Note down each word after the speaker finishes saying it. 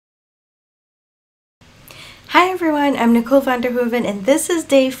Hi everyone, I'm Nicole van der Hoeven and this is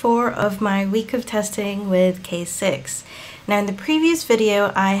day 4 of my week of testing with K6. Now in the previous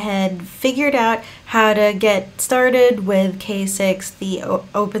video I had figured out how to get started with K6, the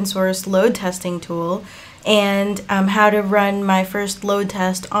open source load testing tool, and how to run my first load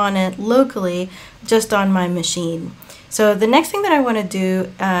test on it locally just on my machine. So the next thing that I want to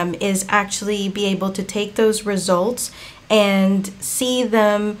do is actually be able to take those results and see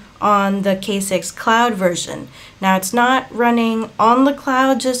them on the K6 cloud version. Now it's not running on the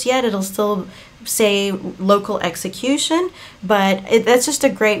cloud just yet, it'll still say local execution, but that's just a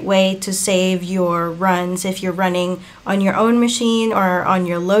great way to save your runs. If you're running on your own machine or on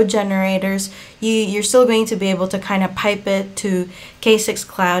your load generators, you're still going to be able to kind of pipe it to K6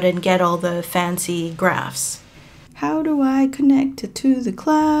 cloud and get all the fancy graphs. How do I connect it to the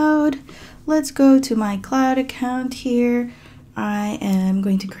cloud? Let's go to my cloud account here. I am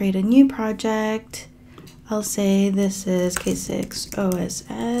going to create a new project. I'll say this is K6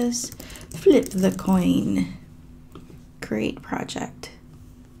 OSS, flip the coin, create project,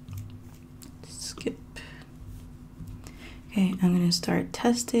 skip. Okay, I'm gonna start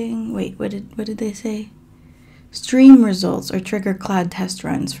testing. Wait, what did they say? Stream results or trigger cloud test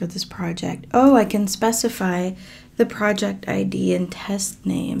runs for this project. Oh, I can specify the project ID and test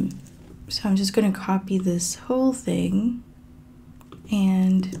name. So I'm just going to copy this whole thing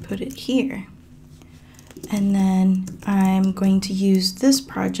and put it here. And then I'm going to use this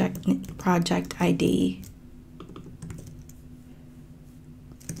project ID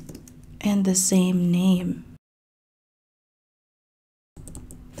and the same name.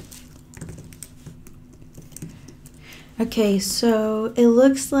 Okay, so it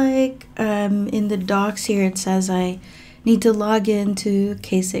looks like in the docs here it says I need to log into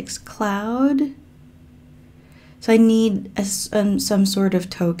K6 Cloud. So I need some sort of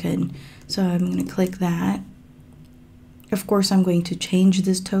token. So I'm going to click that. Of course, I'm going to change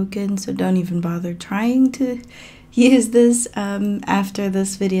this token, so don't even bother trying to use this after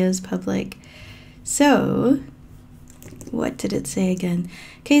this video is public. So, what did it say again?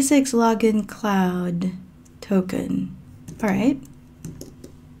 K6 login cloud token. All right.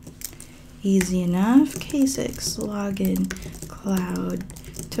 Easy enough. K6 login cloud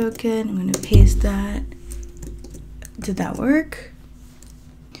token. I'm going to paste that. Did that work?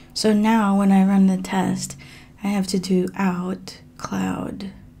 So now when I run the test, I have to do out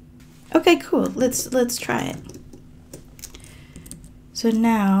cloud. Okay, cool. Let's try it. So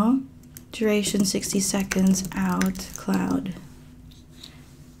now duration 60 seconds out cloud.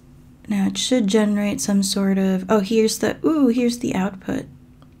 Now it should generate some sort of, oh, here's the output.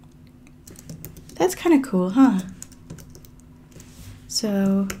 That's kind of cool, huh?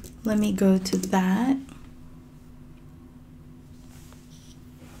 So let me go to that.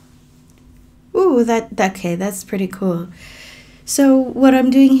 Ooh, okay, that's pretty cool. So what I'm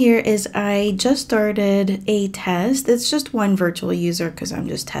doing here is I just started a test. It's just one virtual user because I'm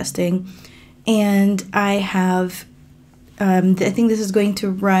just testing. And I have, I think this is going to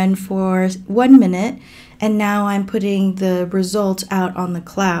run for 1 minute. And now I'm putting the results out on the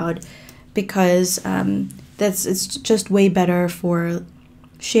cloud, because it's just way better for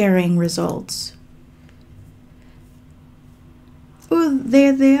sharing results. Oh,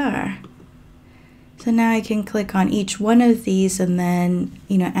 there they are. So now I can click on each one of these and then,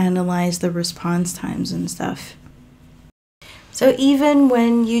 analyze the response times and stuff. So even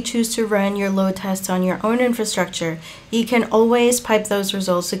when you choose to run your load tests on your own infrastructure, you can always pipe those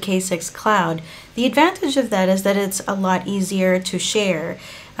results to K6 Cloud. The advantage of that is that it's a lot easier to share.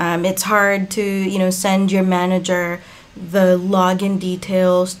 It's hard to, send your manager the login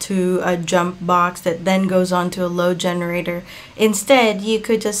details to a jump box that then goes onto a load generator. Instead, you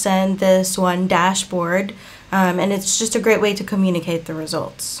could just send this one dashboard, and it's just a great way to communicate the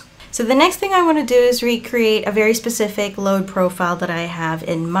results. So the next thing I want to do is recreate a very specific load profile that I have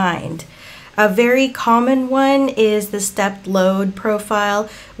in mind. A very common one is the stepped load profile,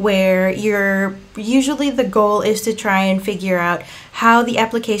 where usually the goal is to try and figure out how the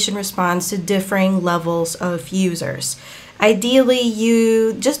application responds to differing levels of users. Ideally,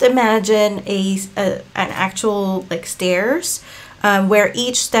 you just imagine an actual stairs, where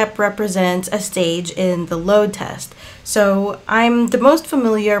each step represents a stage in the load test. So I'm the most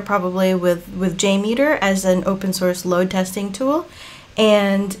familiar probably with JMeter as an open source load testing tool.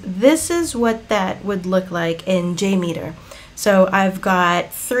 And this is what that would look like in JMeter. So I've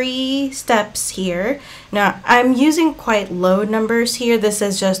got 3 steps here. Now I'm using quite low numbers here. This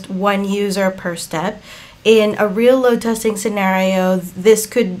is just 1 user per step. In a real load testing scenario,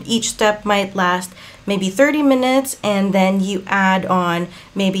 each step might last maybe 30 minutes, and then you add on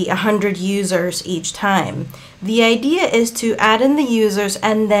maybe 100 users each time. The idea is to add in the users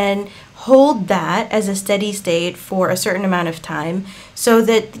and then hold that as a steady state for a certain amount of time so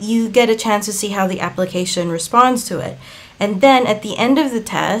that you get a chance to see how the application responds to it. And then at the end of the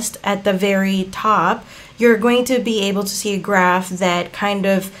test, at the very top, you're going to be able to see a graph that kind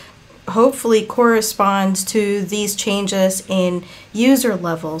of hopefully corresponds to these changes in user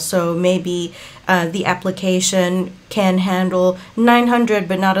level. So maybe the application can handle 900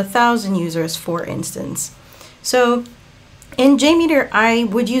 but not 1,000 users, for instance. So in JMeter, I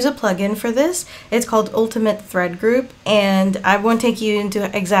would use a plugin for this. It's called Ultimate Thread Group, and I won't take you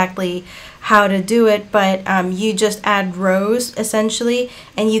into exactly how to do it, but you just add rows essentially,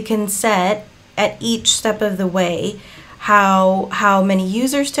 and you can set at each step of the way how many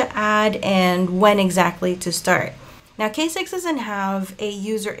users to add and when exactly to start. Now, K6 doesn't have a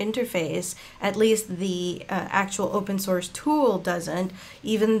user interface, at least the actual open source tool doesn't,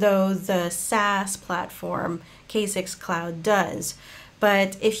 even though the SaaS platform K6 Cloud does.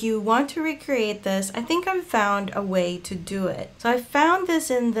 But if you want to recreate this, I think I've found a way to do it. So I found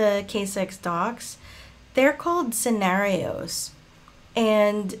this in the K6 docs. They're called scenarios.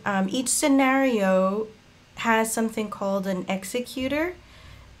 And each scenario has something called an executor.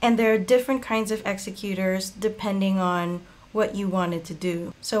 And there are different kinds of executors depending on what you wanted to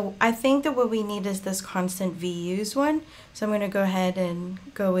do. So I think that what we need is this constant-vus one. So I'm going to go ahead and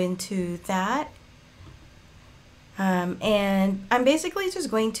go into that. And I'm basically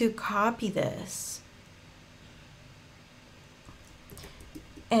just going to copy this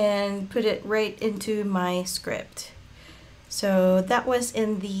and put it right into my script. So that was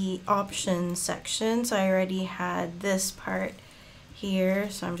in the options section. So I already had this part here,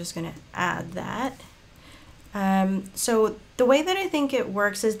 so I'm just going to add that. So the way that I think it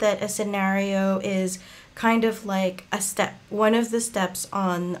works is that a scenario is kind of like a step, one of the steps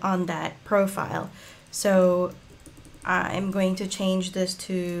on that profile. So I'm going to change this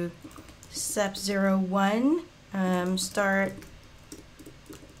to step 01, start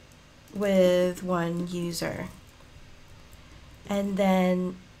with one user. And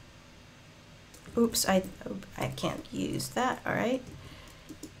then, oops, I can't use that, all right.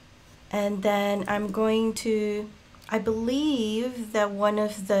 And then I'm going to, I believe that one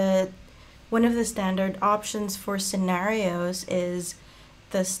of the standard options for scenarios is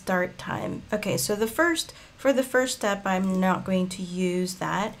the start time. Okay, so for the first step, I'm not going to use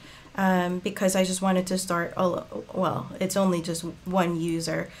that because I just wanted to start, well, it's only just one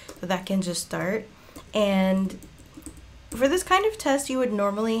user, so that can just start. And for this kind of test, you would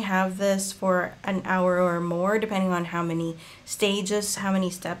normally have this for an hour or more, depending on how many stages, how many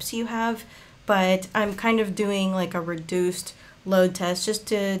steps you have. But I'm kind of doing like a reduced load test just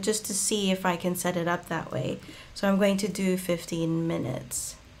to see if I can set it up that way. So I'm going to do 15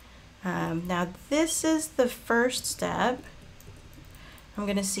 minutes. Now this is the first step. I'm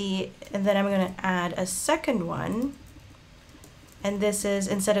going to see, and then I'm going to add a second one. And this is,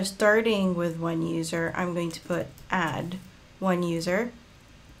 instead of starting with one user, I'm going to put add one user.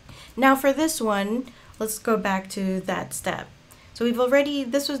 Now for this one, let's go back to that step. So we've already,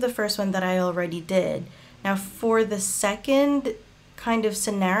 this was the first one that I already did. Now for the second kind of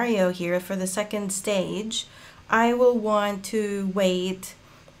scenario here, for the second stage, I will want to wait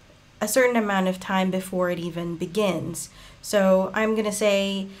a certain amount of time before it even begins. So I'm going to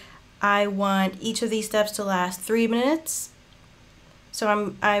say I want each of these steps to last 3 minutes.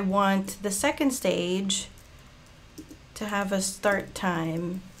 So I want the second stage to have a start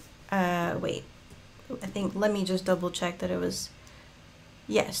time. Wait, I think, let me just double check that it was,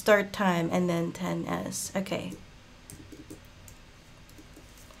 yeah, start time and then 10s. Okay.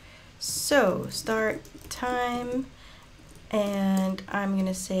 So start time, and I'm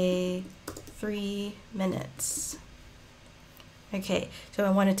gonna say 3 minutes. Okay, so I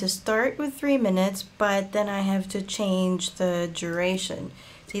wanted to start with 3 minutes, but then I have to change the duration.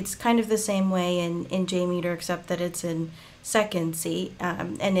 See, it's kind of the same way in JMeter, except that it's in seconds, see,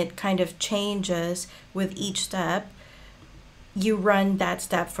 and it kind of changes with each step. You run that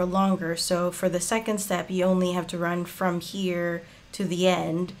step for longer. So for the second step, you only have to run from here to the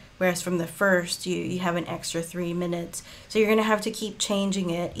end, whereas from the first, you have an extra 3 minutes. So you're gonna have to keep changing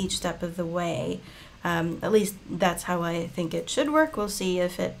it each step of the way. At least that's how I think it should work. We'll see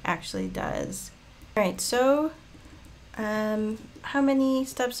if it actually does. All right, so how many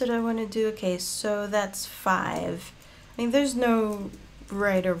steps did I want to do? Okay, so that's 5. I mean, there's no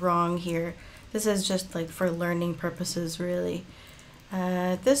right or wrong here. This is just like for learning purposes, really.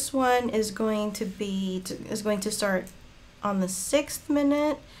 This one is going to start on the 6th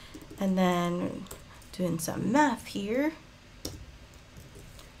minute, and then Doing some math here.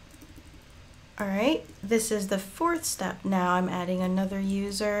 All right, this is the fourth step. Now I'm adding another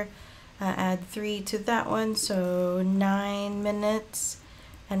user, add 3 to that one, so 9 minutes.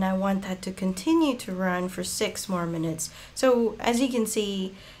 And I want that to continue to run for 6 more minutes. So as you can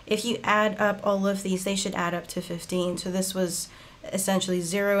see, if you add up all of these, they should add up to 15. So this was essentially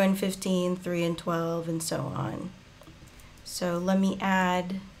 0 and 15, 3 and 12, and so on. So let me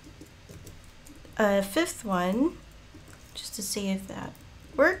add a 5th one, just to see if that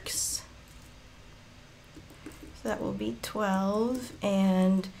works. So that will be 12,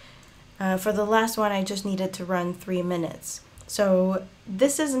 and for the last one, I just needed to run 3 minutes. So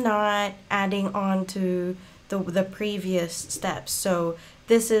this is not adding on to the previous steps. So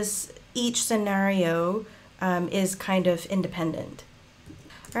this is, each scenario is kind of independent.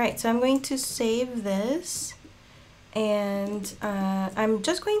 All right, so I'm going to save this, and I'm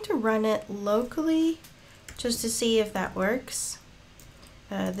just going to run it locally just to see if that works.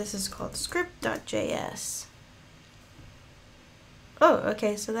 This is called script.js. Oh,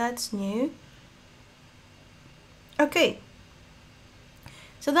 okay, so that's new. Okay,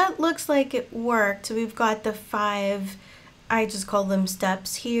 so that looks like it worked. So we've got the 5, I just call them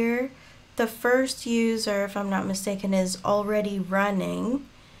steps here. The first user, if I'm not mistaken, is already running,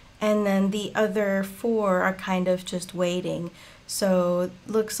 and then the other 4 are kind of just waiting. So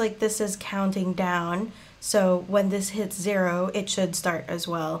looks like this is counting down. So when this hits 0, it should start as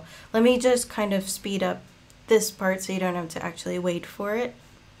well. Let me just kind of speed up this part so you don't have to actually wait for it.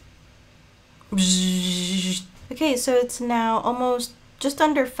 Okay, so it's now almost just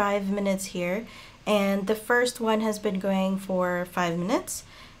under 5 minutes here, and the first one has been going for 5 minutes,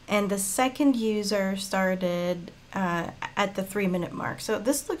 and the second user started at the 3-minute mark. So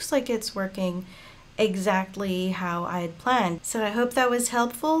this looks like it's working exactly how I had planned. So I hope that was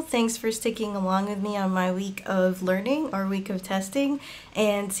helpful. Thanks for sticking along with me on my week of learning or week of testing,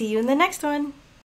 and see you in the next one.